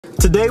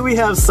Today we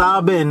have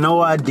Saba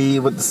No I.D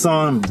with the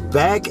song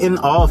Back in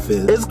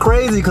Office. It's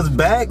crazy because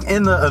back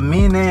in the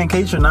Amina and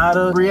K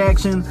Trinata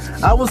reaction,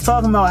 I was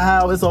talking about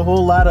how it's a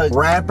whole lot of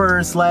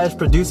rapper slash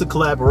producer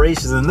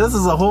collaborations, and this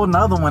is a whole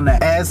nother one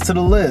that adds to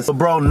the list. But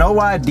bro, No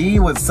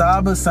I.D with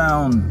Saba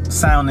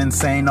sound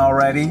insane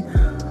already.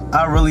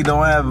 I really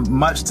don't have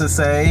much to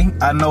say.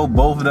 I know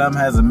both of them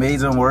has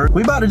amazing work.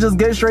 We about to just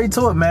get straight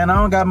to it, man. I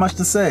don't got much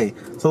to say.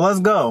 So let's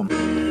go.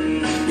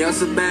 Young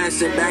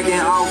Sebastian back in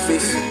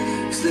office.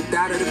 Slipped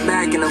out of the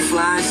back in a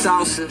flying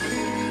saucer.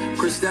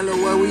 Cristela,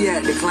 where we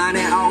at?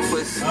 Declining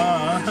offers.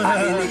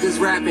 I hear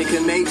niggas rapping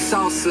can make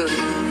salsa.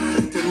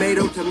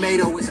 Tomato,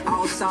 tomato, it's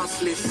all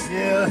sauceless.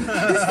 Yeah.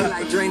 This feel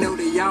like Drano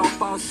to y'all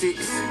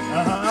faucets.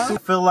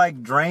 Feel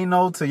like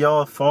Drano to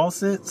y'all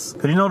faucets?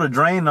 Cause you know the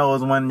Drano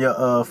is when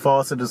your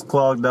faucet is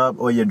clogged up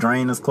or your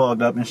drain is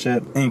clogged up and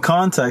shit. In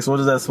context,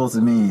 what is that supposed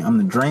to mean? I'm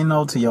the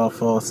Drano to y'all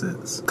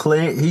faucets.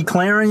 He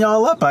clearing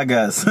y'all up, I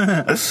guess.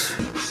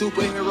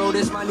 Superhero,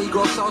 this my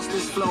Negro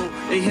solstice flow.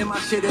 They hear my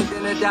shit and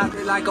then adopt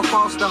it like a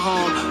foster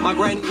home. My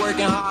granny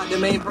working hard, the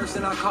main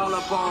person I call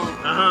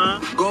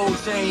upon. Gold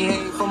chain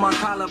hang from my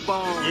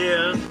collarbone.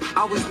 Yeah.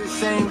 I was the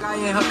same guy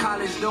in her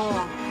college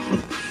dorm.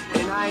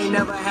 And I ain't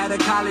never had a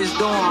college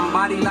dorm.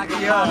 Body like a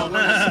bottle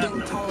with a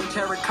skin tone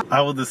terracotta.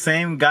 I was the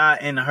same guy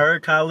in her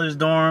college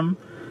dorm,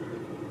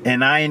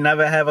 and I ain't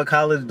never have a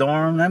college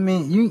dorm. I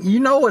mean, you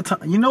know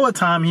what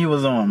time he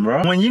was on,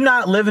 bro. When you're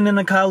not living in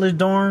a college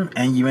dorm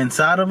and you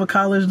inside of a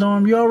college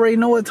dorm, you already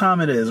know what time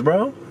it is,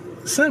 bro.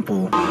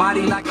 Simple.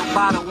 Body like a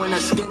bottle with a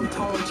skin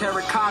tone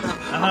terracotta.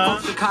 I'm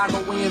from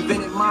Chicago, we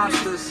invented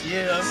monsters.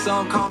 Yeah.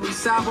 Some call me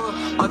Saba,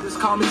 others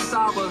call me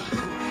Saba.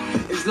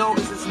 As long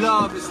as it's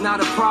love, it's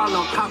not a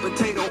problem. Hot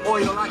potato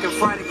oil, I can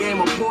fry the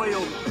game of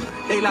boil.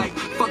 They like,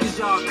 fuck is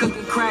y'all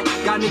cooking crack?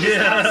 Got niggas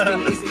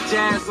asking, is it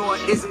jazz or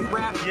is it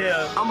rap?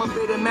 Yeah. I'm a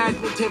bit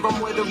imaginative, I'm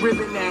where the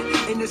ribbon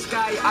at. In the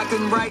sky, I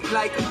can write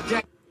like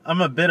Jack. I'm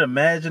a bit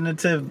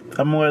imaginative.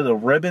 I'm where the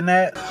ribbon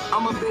at.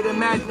 I'm a bit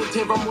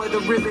imaginative. I'm where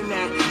the ribbon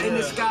at. Yeah. In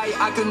the sky,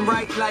 I can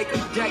write like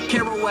Jack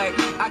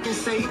Kerouac. I can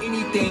say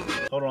anything.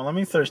 Hold on, let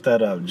me search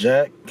that up.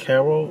 Jack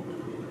Kerouac.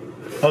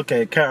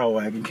 Okay,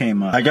 Kerouac. It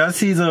came up. I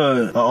guess he's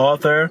a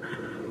author,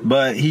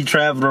 but he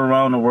traveled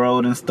around the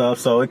world and stuff,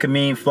 so it could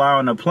mean fly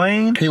on a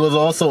plane. He was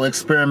also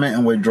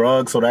experimenting with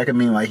drugs, so that could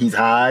mean like he's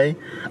high.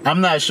 I'm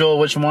not sure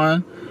which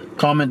one.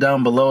 Comment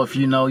down below if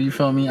you know. You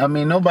feel me? I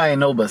mean, nobody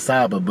know but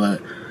Saba,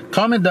 but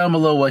comment down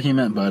below what he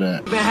meant by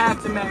that. Even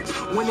have to match.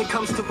 When it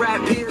comes to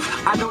rap peers,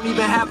 I don't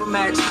even have a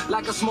match.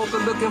 Like a smoker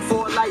looking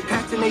for a light,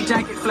 patching they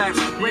jacket flaps.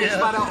 Raised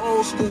by the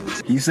old school.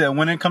 He said,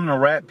 when it comes to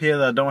rap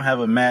peers, I don't have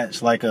a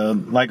match. Like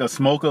a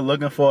smoker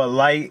looking for a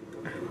light,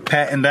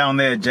 patting down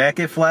their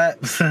jacket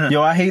flaps.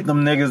 Yo, I hate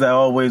them niggas that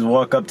always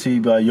walk up to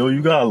you like, yo,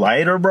 you got a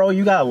lighter, bro?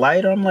 You got a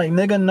lighter? I'm like,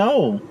 nigga,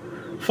 no.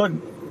 Fuck.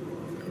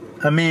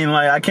 I mean,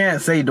 like, I can't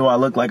say, do I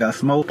look like I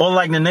smoke? Or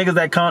like the niggas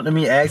that come to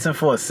me asking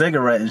for a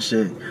cigarette and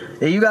shit.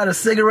 Hey, you got a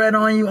cigarette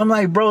on you? I'm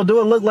like, bro,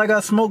 do it look like I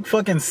smoke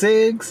fucking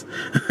cigs?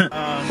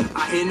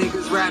 I hear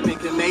niggas rapping,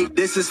 can they?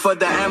 This is for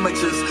the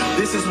amateurs.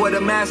 This is what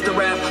a master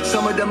rap.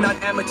 Some of them not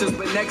amateurs,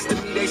 but next to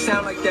me they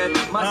sound like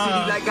that. My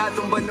city like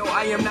Gotham, but no,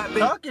 I am not.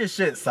 Talk your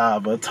shit,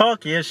 Saba.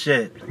 Talk your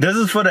shit. This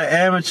is for the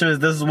amateurs.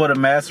 This is what a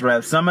master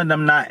rap. Some of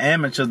them not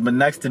amateurs, but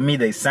next to me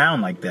they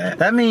sound like that.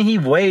 That mean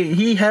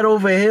he head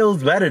over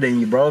heels better than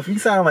you, bro. If you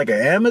sound like an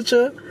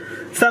amateur,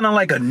 sounding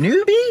like a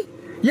newbie,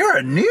 you're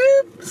a noob?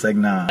 It's like,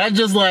 nah. That's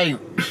just like,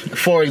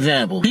 for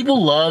example,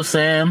 people love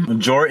saying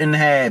Jordan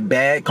had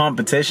bad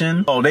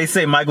competition. Oh, they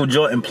say Michael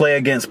Jordan play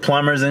against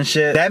plumbers and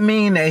shit. That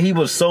mean that he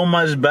was so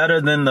much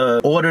better than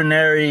the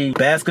ordinary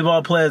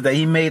basketball players that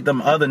he made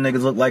them other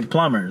niggas look like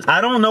plumbers.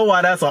 I don't know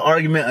why that's an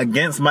argument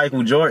against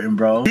Michael Jordan,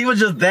 bro. He was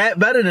just that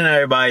better than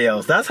everybody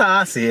else. That's how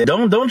I see it.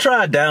 Don't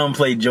try to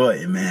downplay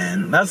Jordan,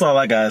 man. That's all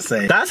I gotta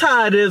say. That's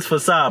how it is for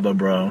Saba,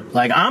 bro.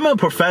 Like, I'm a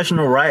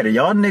professional writer.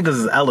 Y'all niggas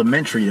is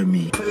elementary to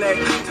me.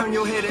 Turn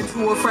your head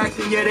into a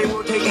fraction, yeah, they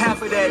will take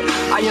half of that.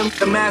 I am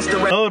the master.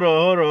 Hold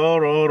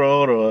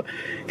on.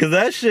 Cause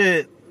that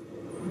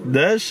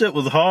shit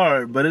was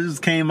hard, but it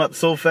just came up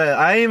so fast.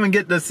 I didn't even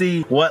get to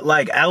see what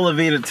like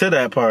elevated to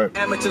that part.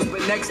 Amateurs,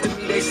 but next to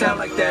me they sound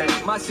like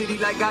that. My city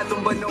like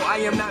Gotham, but no, I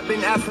am not Ben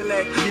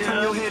Affleck. Yeah.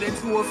 Turn your head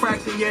into a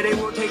fraction, yeah, they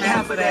will take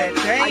half of that.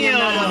 Damn. I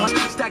am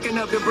not stacking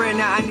up the bread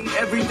now. I need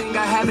everything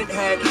I haven't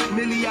had.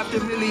 Milli after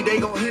milli, they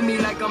gon' hit me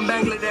like I'm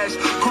Bangladesh.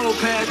 Cold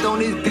pads on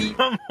this beat.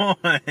 Come on.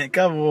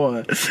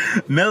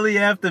 Milli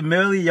after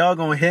milli, y'all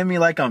gonna hit me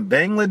like I'm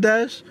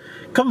Bangladesh?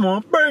 Come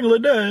on,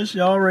 Bangladesh.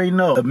 Y'all already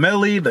know. A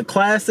Milli, the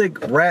classic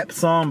rap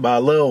song by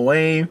Lil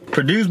Wayne,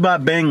 produced by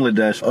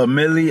Bangladesh. A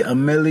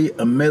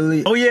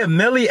Milli. Oh yeah,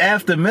 Milli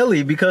after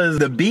Milli, because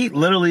the beat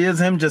literally is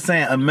him just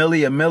saying a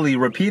Milli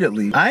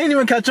repeatedly. I ain't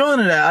even catch on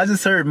to that. I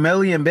just heard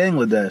Milli in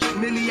Bangladesh.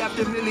 Milli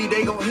after milli,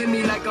 they gon' hit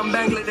me like I'm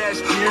Bangladesh.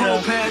 Yeah.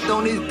 Cold pads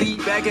on this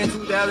beat back in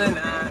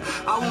 2009.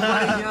 I was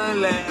but a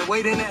young lad,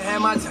 waiting to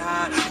have my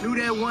time. Knew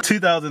that one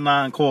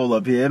 2009 Cole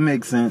up here, it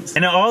makes sense.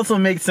 And it also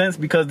makes sense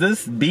because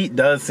this beat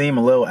does seem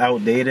a little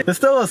outdated. It's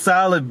still a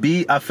solid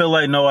beat. I feel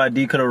like No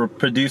I.D could have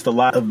produced a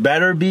lot of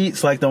better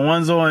beats, like the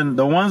ones on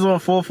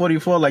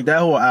 444, like that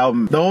whole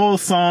album. The whole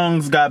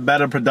song's got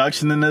better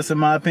production than this in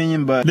my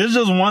opinion, but this is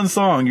just one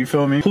song, you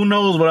feel me? Who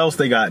knows what else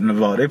they got in the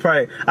vault? They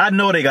probably, I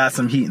know they got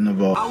some heat in the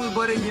vault. I was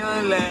but a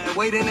young lad,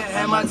 waiting to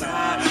have my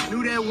time.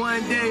 Knew that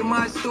one day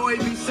my story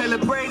be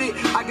celebrated.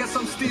 I guess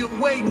I'm still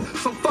waiting,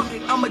 so fuck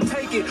it, I'ma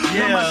take it.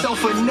 Yeah. Love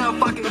myself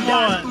enough, I can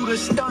dodge through the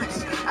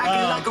stunts.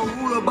 Acting like a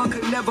ruler, but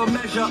could never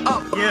measure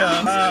up.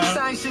 Yeah.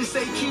 Signs should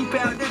say keep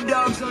out the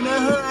dogs on the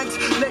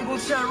hunt. Label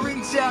try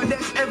reach out,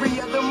 that's every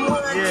other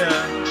month. Yeah.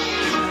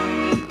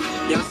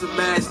 Young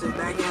Sebastian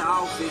back in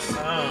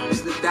office.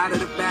 Slipped out of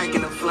the back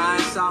in a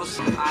flying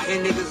saucer. I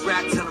hear niggas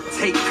rap, tell them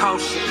take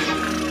caution.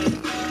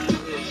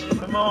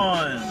 Come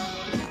on.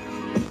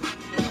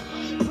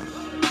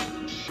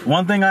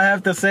 One thing I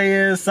have to say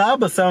is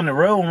Saba sounded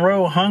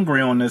real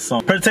hungry on this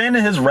song. Pertaining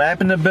to his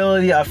rapping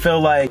ability, I feel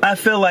like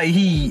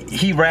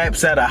he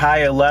raps at a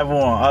higher level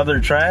on other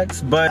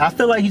tracks, but I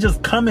feel like he's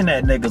just coming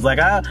at niggas. Like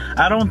I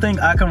don't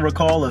think I can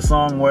recall a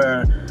song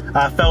where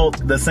I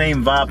felt the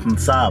same vibe from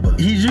Saba.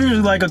 He's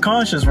usually like a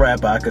conscious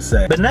rapper, I could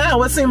say. But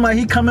now it seems like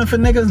he coming for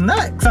niggas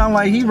next. Sound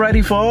like he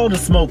ready for all the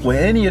smoke with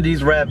any of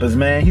these rappers,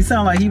 man. He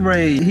sound like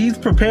he's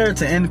prepared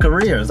to end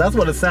careers. That's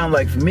what it sounds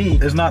like for me.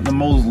 It's not the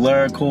most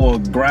lyrical or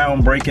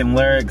groundbreaking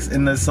lyrics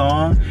in this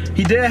song.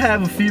 He did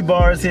have a few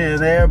bars here and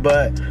there,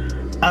 but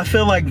I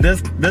feel like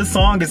this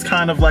song is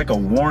kind of like a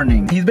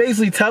warning. He's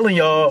basically telling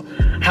y'all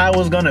how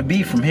it's gonna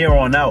be from here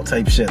on out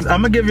type shit.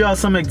 I'm gonna give y'all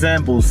some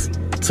examples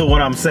to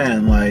what I'm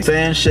saying, like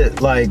saying shit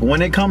like,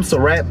 when it comes to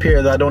rap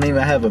peers, I don't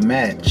even have a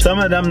match. Some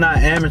of them not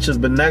amateurs,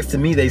 but next to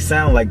me they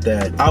sound like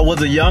that. I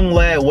was a young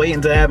lad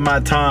waiting to have my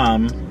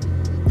time.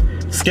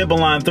 Skip a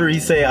line 3, he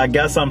say, I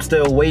guess I'm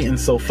still waiting,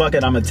 so fuck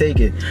it, I'ma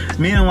take it.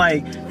 Meaning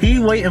like, he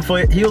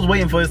was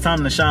waiting for his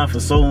time to shine for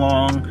so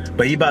long,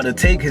 but he about to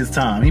take his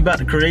time. He about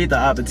to create the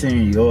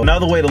opportunity. Or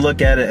another way to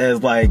look at it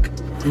is like,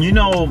 you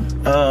know,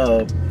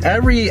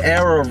 every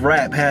era of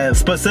rap has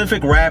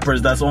specific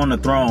rappers that's on the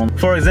throne.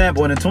 For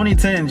example, in the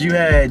 2010s, you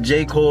had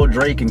J. Cole,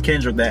 Drake, and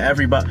Kendrick, that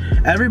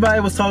everybody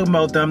was talking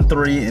about them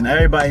three, and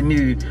everybody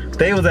knew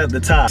they was at the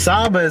top.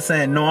 Saba is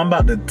saying, no, I'm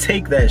about to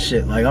take that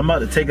shit. Like, I'm about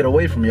to take it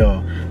away from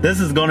y'all. This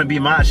is gonna be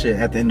my shit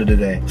at the end of the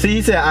day. See,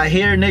 he said, I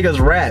hear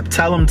niggas rap,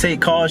 tell them take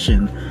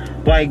caution.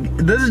 Like,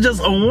 this is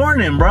just a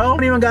warning, bro. I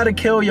don't even gotta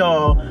kill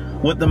y'all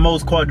with the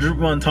most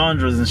quadruple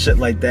entendres and shit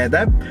like that.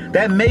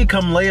 That may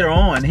come later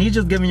on. He's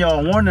just giving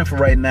y'all a warning for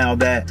right now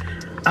that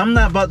I'm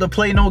not about to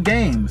play no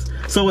games.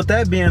 So with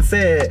that being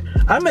said,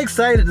 I'm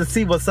excited to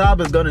see what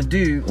Saba's gonna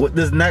do with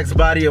this next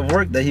body of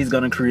work that he's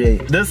gonna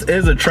create. This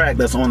is a track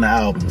that's on the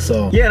album.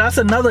 So yeah, that's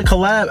another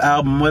collab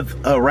album with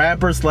a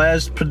rapper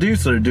 /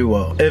 producer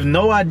duo. If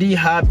No I.D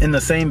hopped in the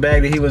same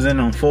bag that he was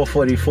in on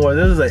 444,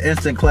 this is an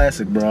instant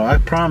classic, bro. I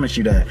promise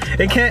you that.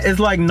 It's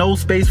like no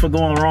space for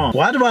going wrong.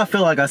 Why do I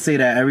feel like I say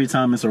that every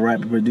time it's a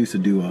rapper producer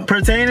duo?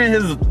 Pertaining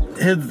his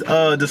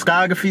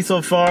discography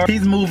so far,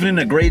 he's moving in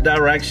a great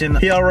direction.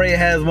 He already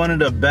has one of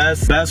the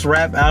best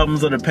rap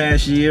albums of the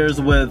past years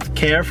with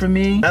Care For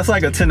Me. That's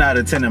like a 10 out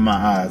of 10 in my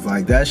eyes.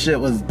 Like that shit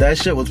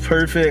was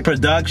perfect.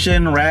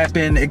 Production,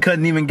 rapping, it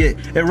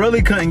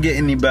really couldn't get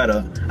any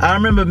better. I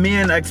remember me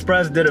and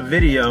Express did a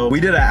video.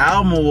 We did an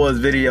album awards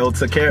video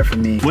to Care For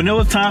Me. When it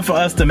was time for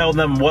us to tell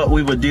them what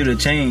we would do to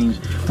change,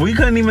 we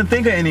couldn't even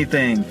think of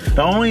anything.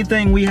 The only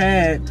thing we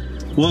had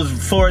was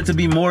for it to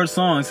be more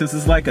songs, since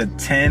it's like a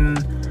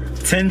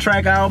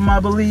 10-track album, I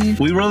believe.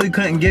 We really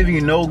couldn't give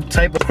you no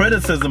type of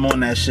criticism on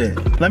that shit.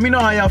 Let me know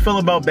how y'all feel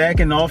about Back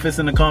in Office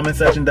in the comment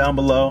section down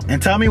below,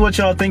 and tell me what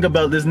y'all think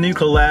about this new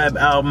collab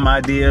album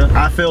idea.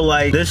 I feel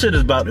like this shit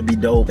is about to be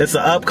dope. It's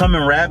an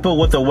upcoming rapper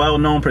with a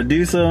well-known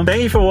producer.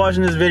 Thank you for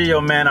watching this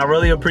video, man. I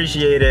really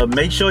appreciate it.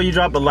 Make sure you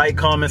drop a like,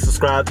 comment,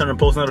 subscribe, turn the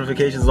post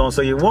notifications on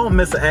so you won't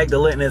miss an act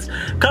of litness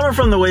coming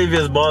from the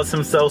waviest boss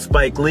himself,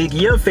 SpikeLeak,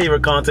 your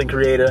favorite content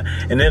creator,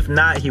 and if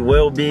not, he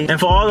will be. And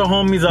for all the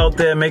homies out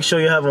there, make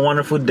sure you have a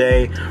wonderful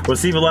day.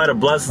 Receive a lot of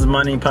blessings,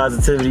 money, and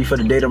positivity for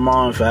the day,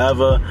 tomorrow, and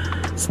forever.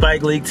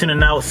 SpikeLeak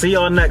tuning out. See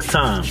y'all next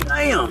time.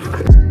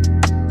 Damn.